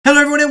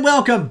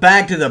Welcome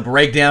back to the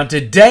breakdown.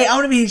 Today I'm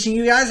going to be teaching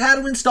you guys how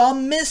to install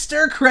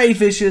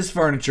MrCrayfish's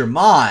furniture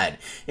mod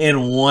in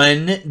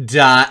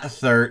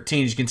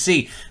 1.13. As you can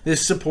see,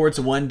 this supports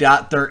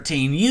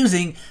 1.13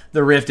 using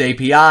the Rift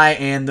API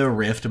and the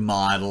Rift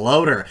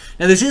Modloader.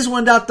 Now this is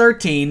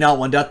 1.13, not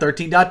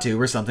 1.13.2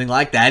 or something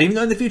like that, even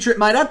though in the future it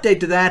might update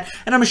to that,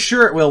 and I'm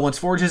sure it will once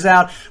Forge is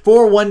out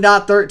for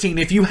 1.13.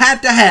 If you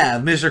have to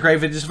have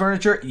MrCrayfish's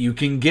furniture, you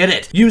can get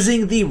it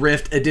using the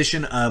Rift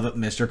edition of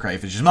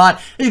MrCrayfish's mod.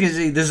 As you can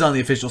see, this is on the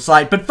official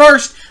site. But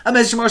first, a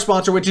message from our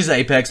sponsor, which is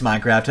Apex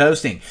Minecraft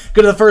Hosting.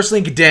 Go to the first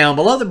link down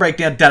below, the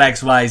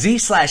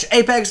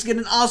breakdown.xyz/Apex, get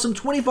an awesome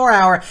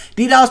 24-hour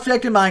DDoS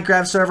protected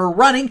Minecraft server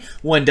running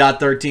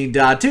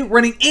 1.13.2,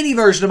 running any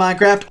version of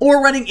Minecraft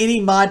or running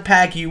any mod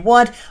pack you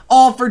want,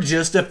 all for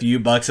just a few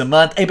bucks a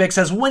month. Apex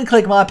has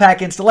one-click mod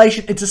pack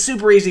installation. It's a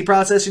super easy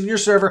process, and your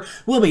server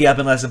will be up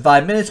in less than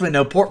 5 minutes with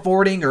no port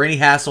forwarding or any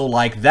hassle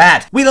like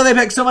that. We love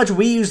Apex so much,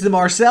 we use them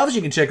ourselves.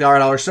 You can check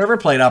out our server,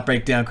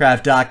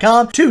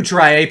 play.breakdowncraft.com, to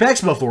try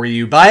Apex before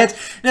you buy it.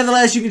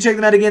 Nevertheless, you can check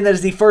them out again. That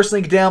is the first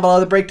link down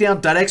below, the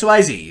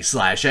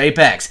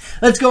breakdown.xyz/Apex.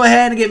 Let's go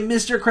ahead and get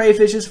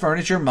MrCrayfish's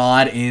furniture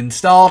mod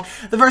installed.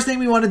 The first thing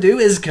we want to do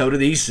is go to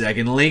the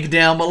second link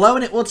down below,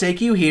 and it will take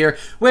you here,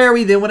 where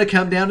we then want to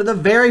come down to the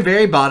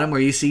very bottom where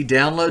you see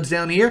downloads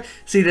down here.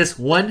 See this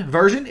one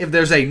version? If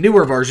there's a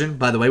newer version,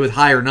 by the way, with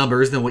higher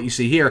numbers than what you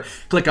see here,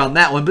 click on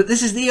that one. But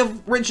this is the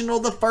original,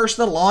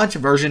 the launch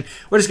version.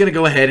 We're just going to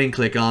go ahead and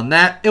click on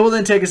that. It will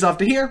then take us off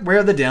to here,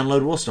 where the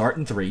download will start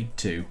in 3,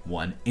 2,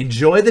 1.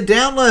 Enjoy the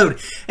download.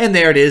 And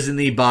there it is in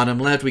the bottom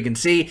left. We can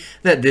see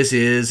that this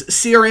is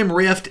CRM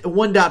Rift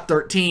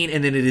 1.13,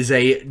 and then it is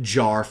a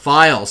jar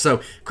file. So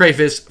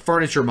Crayfish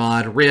furniture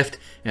mod Rift,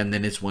 and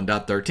then it's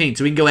 1.13.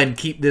 So we can go ahead and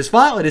keep this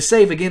file. It is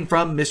safe, again,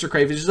 from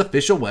MrCrayfish's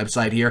official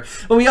website here.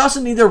 But we also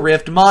need the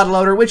Rift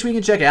Modloader, which we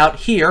can check out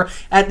here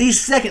at the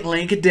second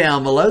link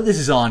down below. This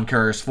is on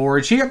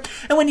CurseForge here.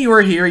 And when you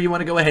are here, you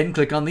want to go ahead and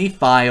click on the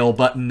File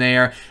button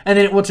there. And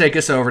then it will take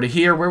us over to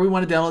here, where we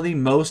want to download the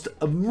most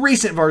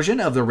recent version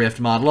of the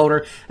Rift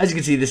Modloader. As you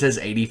can see, this has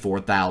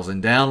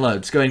 84,000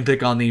 downloads. Go ahead and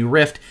click on the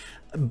Rift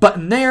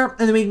button there,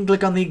 and then we can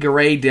click on the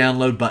gray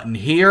download button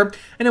here,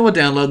 and it will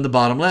download in the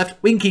bottom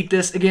left. We can keep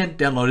this, again,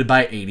 downloaded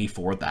by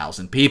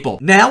 84,000 people.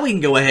 Now we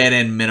can go ahead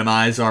and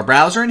minimize our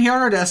browser, and here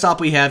on our desktop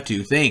we have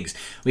two things.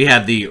 We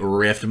have the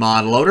Rift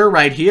Modloader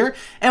right here,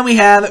 and we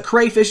have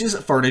Crayfish's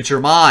furniture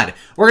mod.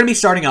 We're going to be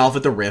starting off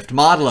with the Rift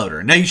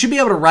Modloader. Now you should be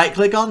able to right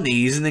click on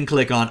these and then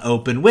click on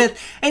Open With,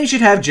 and you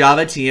should have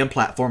Java TM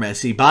Platform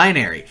SC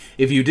binary.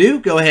 If you do,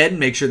 go ahead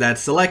and make sure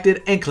that's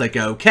selected and click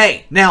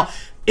OK. Now,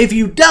 if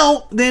you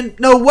don't, then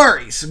no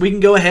worries. We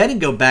can go ahead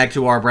and go back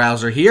to our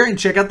browser here and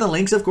check out the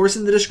links, of course,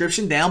 in the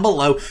description down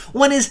below.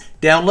 One is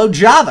download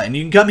Java, and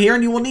you can come here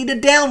and you will need to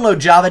download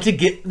Java to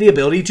get the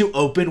ability to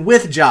open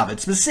with Java.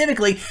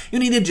 Specifically, you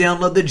need to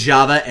download the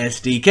Java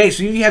SDK.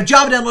 So if you have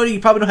Java downloaded,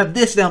 you probably don't have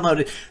this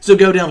downloaded, so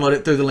go download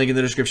it through the link in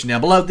the description down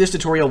below. This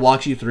tutorial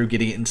walks you through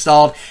getting it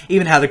installed,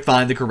 even how to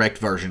find the correct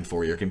version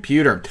for your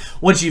computer.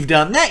 Once you've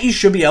done that, you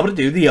should be able to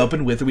do the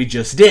open with that we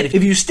just did.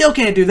 If you still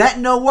can't do that,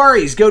 no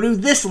worries. Go to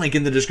this link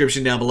in the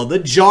description down below, the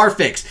jar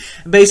fix.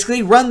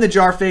 Basically, run the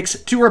jar fix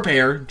to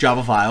repair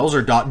Java files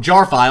or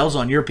 .jar files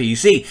on your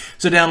PC.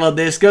 So download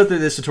this, go through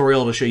this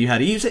tutorial to show you how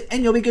to use it,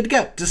 and you'll be good to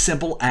go. It's as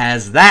simple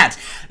as that.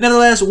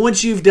 Nevertheless,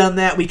 once you've done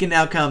that, we can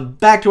now come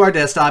back to our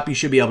desktop. You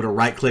should be able to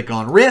right click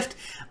on Rift,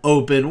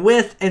 open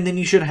with, and then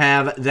you should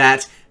have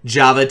that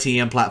Java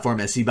TM Platform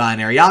SC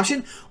binary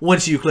option.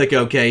 Once you click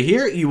OK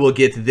here, you will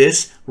get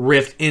this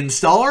Rift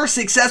installer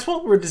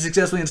successful. We're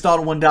successfully installed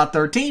in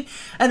 1.13,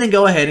 and then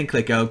go ahead and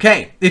click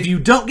OK. If you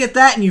don't get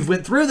that and you've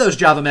went through those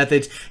Java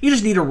methods, you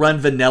just need to run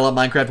vanilla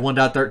Minecraft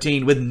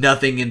 1.13 with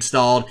nothing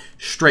installed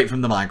straight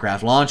from the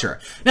Minecraft launcher.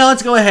 Now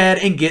let's go ahead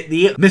and get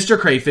the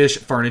MrCrayfish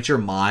furniture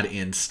mod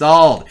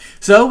installed.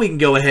 So we can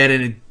go ahead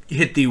and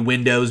hit the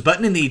Windows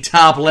button in the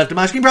top left of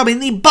my screen, probably in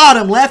the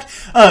bottom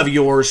left of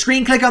your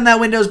screen. Click on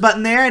that Windows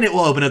button there, and it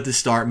will open up the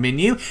Start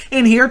menu.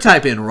 In here,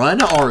 type in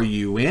Run,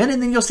 R-U-N,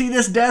 and then you'll see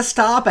this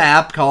desktop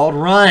app called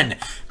Run.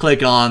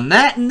 Click on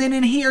that, and then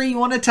in here, you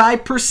want to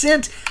type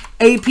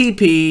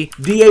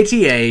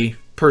 %appdata%.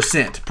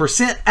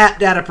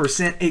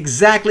 %appdata%,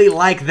 exactly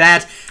like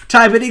that.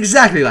 Type it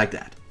exactly like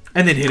that,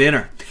 and then hit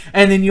Enter.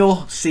 And then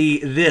you'll see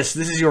this.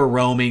 This is your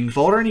roaming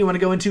folder, and you want to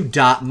go into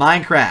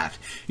 .minecraft.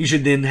 You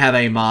should then have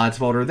a mods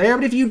folder there,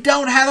 but if you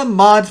don't have a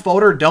mods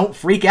folder, don't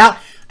freak out.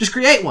 Just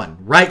create one.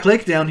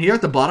 Right-click down here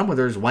at the bottom where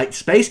there's white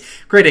space.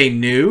 Create a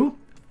new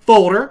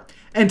folder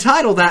and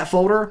title that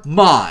folder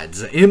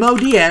Mods.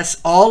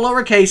 M-O-D-S, all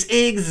lowercase,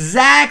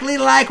 exactly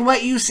like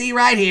what you see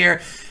right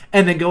here.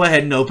 And then go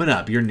ahead and open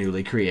up your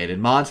newly created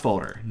mods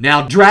folder.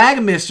 Now drag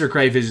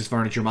MrCrayfish's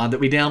furniture mod that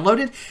we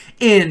downloaded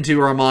into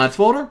our mods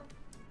folder.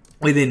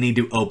 We then need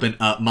to open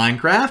up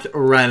Minecraft,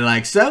 right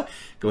like so.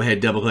 Go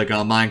ahead, double click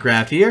on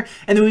Minecraft here.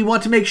 And then we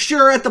want to make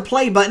sure at the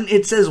play button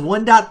it says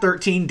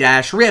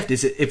 1.13-Rift.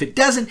 If it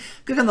doesn't,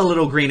 click on the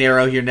little green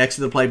arrow here next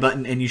to the play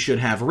button and you should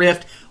have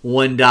Rift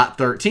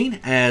 1.13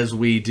 as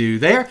we do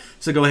there.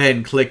 So go ahead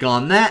and click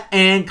on that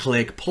and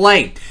click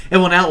play. It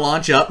will now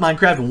launch up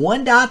Minecraft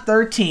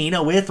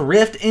 1.13 with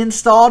Rift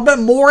installed, but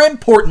more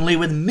importantly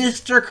with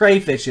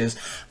MrCrayfish's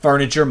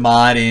furniture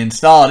mod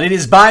installed. It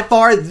is by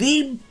far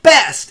the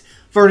best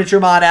furniture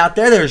mod out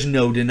there. There's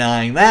no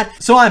denying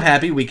that. So I'm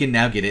happy we can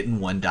now get it in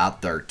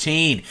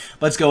 1.13.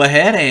 Let's go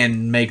ahead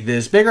and make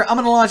this bigger. I'm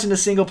going to launch into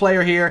single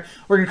player here.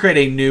 We're going to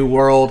create a new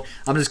world.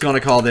 I'm just going to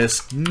call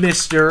this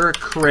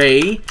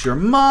MrCray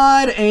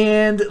mod,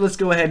 and let's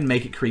go ahead and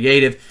make it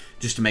creative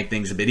just to make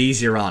things a bit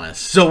easier on us.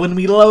 So when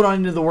we load on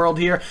into the world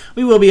here,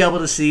 we will be able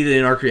to see that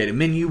in our creative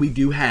menu, we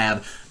do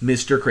have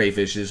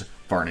MrCrayfish's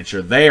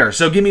furniture there.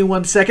 So give me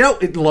 1 second. Oh,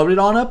 it loaded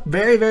on up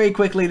very, very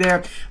quickly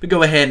there. But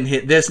go ahead and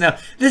hit this. Now,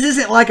 this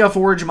isn't like a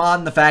Forge mod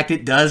in the fact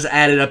it does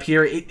add it up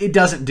here. It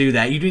doesn't do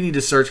that. You do need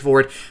to search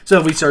for it. So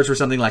if we search for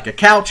something like a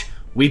couch,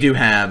 we do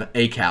have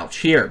a couch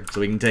here.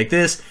 So we can take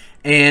this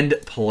and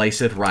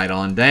place it right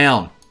on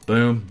down.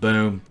 Boom,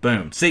 boom,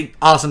 boom. See,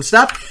 awesome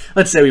stuff.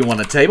 Let's say we want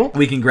a table.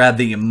 We can grab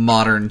the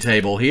modern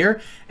table here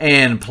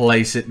and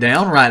place it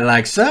down right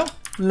like so.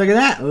 Look at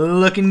that,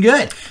 looking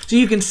good. So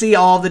you can see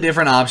all the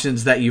different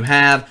options that you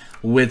have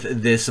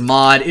with this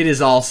mod. It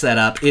is all set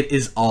up. It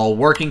is all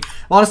working.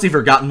 I've honestly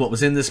forgotten what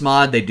was in this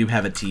mod. They do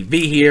have a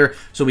TV here,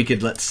 so we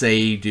could, let's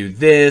say, do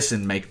this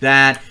and make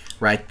that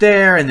right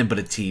there, and then put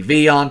a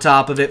TV on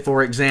top of it,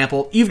 for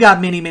example. You've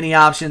got many, many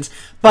options,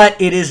 but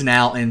it is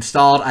now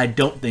installed. I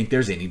don't think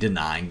there's any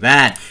denying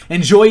that.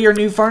 Enjoy your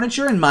new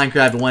furniture in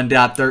Minecraft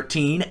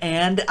 1.13,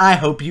 and I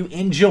hope you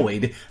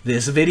enjoyed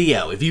this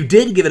video. If you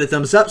did, give it a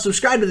thumbs up,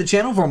 subscribe to the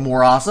channel for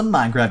more awesome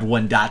Minecraft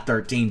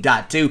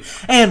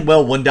 1.13.2, and,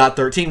 well,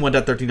 1.13,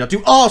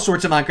 1.13.2, all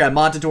sorts of Minecraft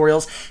mod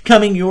tutorials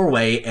coming your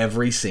way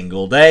every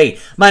single day.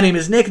 My name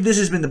is Nick. This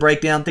has been The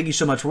Breakdown. Thank you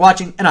so much for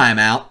watching, and I am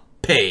out.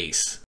 Peace.